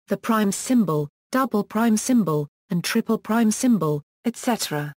the prime symbol, double prime symbol, and triple prime symbol,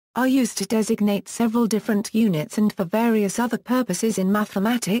 etc., are used to designate several different units and for various other purposes in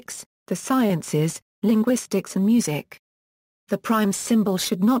mathematics, the sciences, linguistics and music. The prime symbol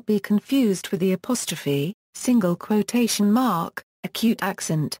should not be confused with the apostrophe, single quotation mark, acute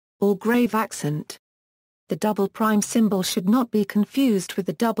accent, or grave accent. The double prime symbol should not be confused with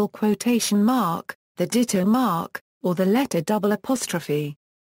the double quotation mark, the ditto mark, or the letter double apostrophe.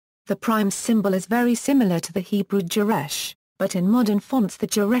 The prime symbol is very similar to the Hebrew geresh, but in modern fonts the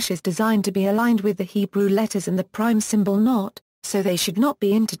geresh is designed to be aligned with the Hebrew letters and the prime symbol not, so they should not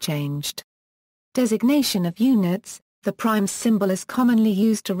be interchanged. Designation of units. The prime symbol is commonly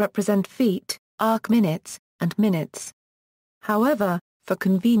used to represent feet, arc minutes, and minutes. However, for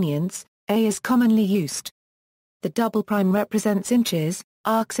convenience, A is commonly used. The double prime represents inches,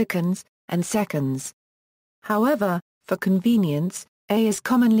 arcseconds, and seconds. However, for convenience, A is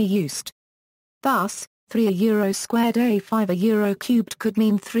commonly used. Thus, 3 euro squared A 5 euro cubed could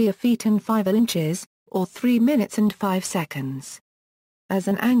mean 3 feet and 5 inches, or 3 minutes and 5 seconds. As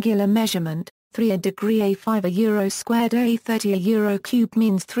an angular measurement, 3 degree A 5 euro squared A 30 euro cubed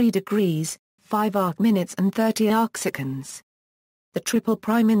means 3 degrees, 5 arc minutes and 30 arcseconds. The triple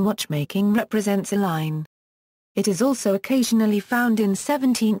prime in watchmaking represents a line. It is also occasionally found in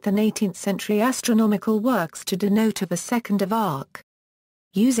 17th and 18th century astronomical works to denote of a second of arc.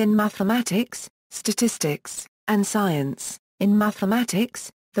 Use in mathematics, statistics, and science. In mathematics,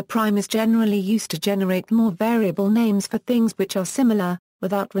 the prime is generally used to generate more variable names for things which are similar,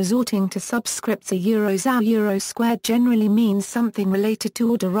 without resorting to subscripts. A euro squared generally means something related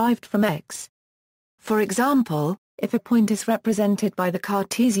to or derived from x. For example, if a point is represented by the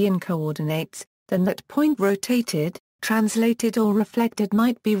Cartesian coordinates, then that point rotated, translated or reflected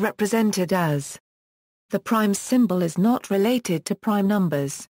might be represented as. The prime symbol is not related to prime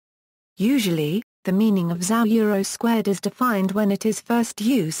numbers. Usually, the meaning of euro squared is defined when it is first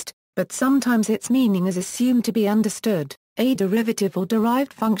used, but sometimes its meaning is assumed to be understood. A derivative or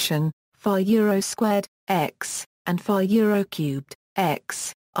derived function, euro squared, x, and euro cubed,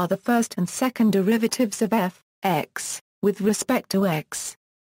 x, are the first and second derivatives of f, x, with respect to x.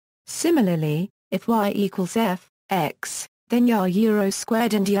 Similarly, if y equals f, x, then euro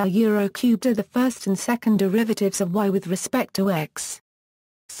squared and euro cubed are the first and second derivatives of y with respect to x.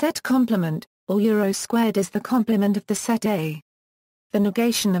 Set complement, or euro squared is the complement of the set A. The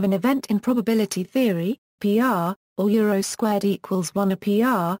negation of an event in probability theory, PR, or euro squared equals 1 a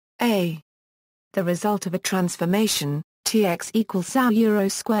PR, A. The result of a transformation, Tx equals euro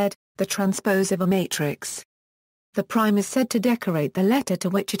squared, the transpose of a matrix. The prime is said to decorate the letter to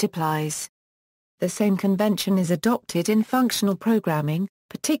which it applies. The same convention is adopted in functional programming,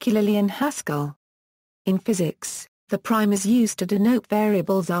 particularly in Haskell. In physics, the prime is used to denote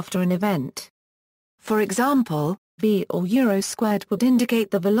variables after an event. For example, v or euro squared would indicate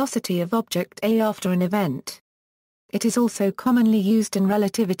the velocity of object A after an event. It is also commonly used in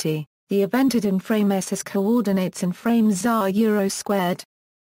relativity. The evented in frame S has coordinates in frames euro squared.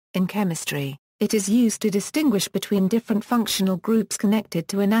 In chemistry, it is used to distinguish between different functional groups connected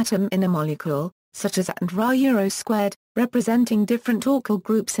to an atom in a molecule, such as A and Ra euro squared, representing different alkyl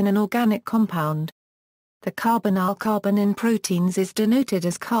groups in an organic compound. The carbonyl carbon in proteins is denoted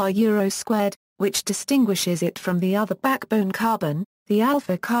as Ca euro squared, which distinguishes it from the other backbone carbon, the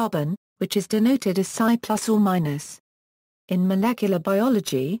alpha carbon, which is denoted as Psi plus or minus. In molecular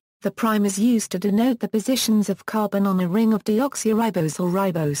biology, the prime is used to denote the positions of carbon on a ring of deoxyribose or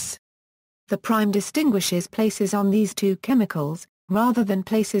ribose. The prime distinguishes places on these two chemicals, rather than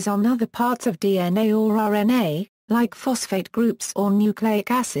places on other parts of DNA or RNA, like phosphate groups or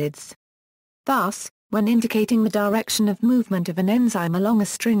nucleic acids. Thus, when indicating the direction of movement of an enzyme along a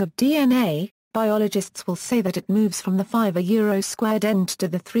string of DNA, biologists will say that it moves from the 5 euro squared end to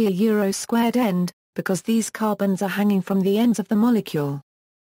the 3 euro squared end, because these carbons are hanging from the ends of the molecule.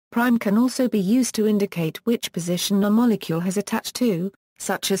 Prime can also be used to indicate which position a molecule has attached to,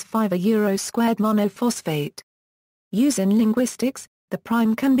 such as 5 euro squared monophosphate. Use in linguistics, the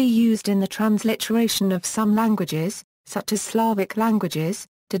prime can be used in the transliteration of some languages, such as Slavic languages,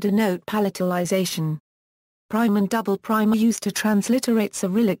 to denote palatalization. Prime and double prime are used to transliterate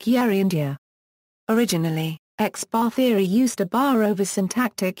Cyrillic Yerindia. Originally, X-bar theory used a bar over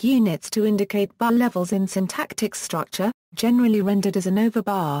syntactic units to indicate bar levels in syntactic structure, generally rendered as an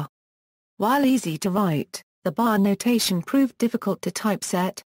overbar. While easy to write, the bar notation proved difficult to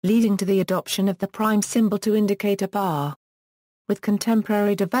typeset, leading to the adoption of the prime symbol to indicate a bar. With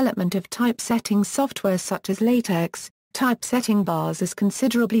contemporary development of typesetting software such as LaTeX, typesetting bars is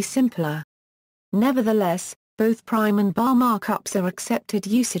considerably simpler. Nevertheless, Both prime and bar markups are accepted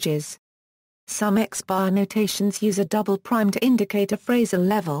usages. Some X-bar notations use a double prime to indicate a phrasal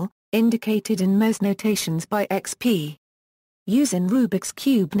level, indicated in most notations by XP. Use in Rubik's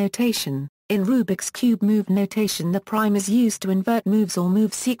Cube notation. In Rubik's Cube move notation, the prime is used to invert moves or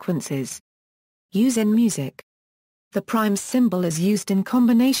move sequences. Use in music. The prime symbol is used in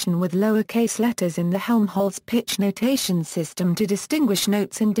combination with lowercase letters in the Helmholtz pitch notation system to distinguish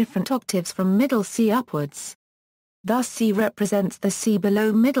notes in different octaves from middle C upwards. Thus C represents the C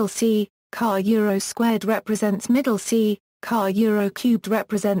below middle C, car euro squared represents middle C, car euro cubed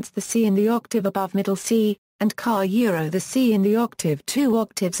represents the C in the octave above middle C, and car euro the C in the octave 2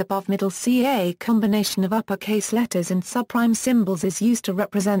 octaves above middle C. A combination of uppercase letters and subprime symbols is used to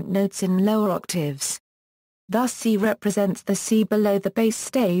represent notes in lower octaves. Thus C represents the C below the bass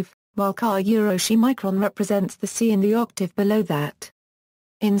stave, while car euro she micron represents the C in the octave below that.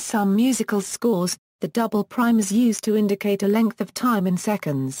 In some musical scores, the double prime is used to indicate a length of time in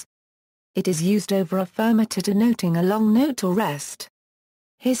seconds. It is used over a fermata denoting a long note or rest.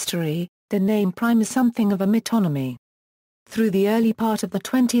 History. The name prime is something of a metonymy. Through the early part of the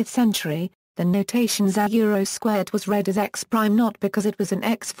 20th century, the notation za euro squared was read as x prime not because it was an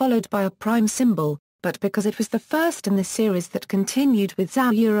x followed by a prime symbol, but because it was the first in the series that continued with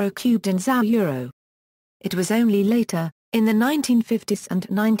za euro cubed and za euro. It was only later, in the 1950s and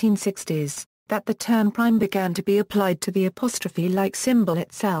 1960s, that the term prime began to be applied to the apostrophe-like symbol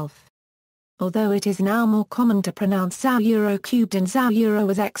itself. Although it is now more common to pronounce za euro cubed and za euro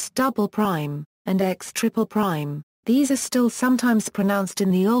as x double prime, and x triple prime, these are still sometimes pronounced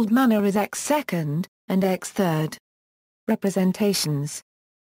in the old manner as x second, and x third. Representations.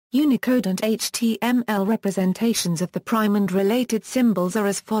 Unicode and HTML representations of the prime and related symbols are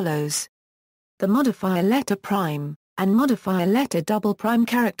as follows. The modifier letter prime, and modifier letter double prime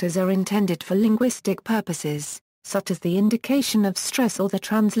characters are intended for linguistic purposes, such as the indication of stress or the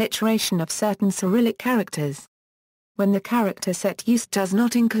transliteration of certain Cyrillic characters. When the character set used does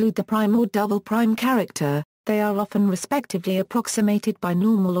not include the prime or double prime character, they are often respectively approximated by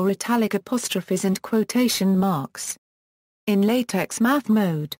normal or italic apostrophes and quotation marks. In LaTeX math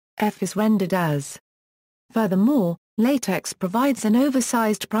mode, F is rendered as. Furthermore, LaTeX provides an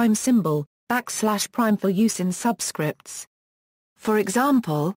oversized prime symbol, \prime for use in subscripts. For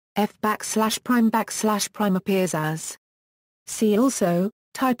example, F\prime appears as. See also,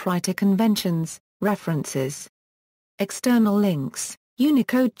 typewriter conventions, references. External links,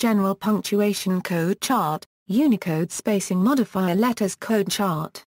 Unicode General Punctuation Code Chart, Unicode Spacing Modifier Letters Code Chart.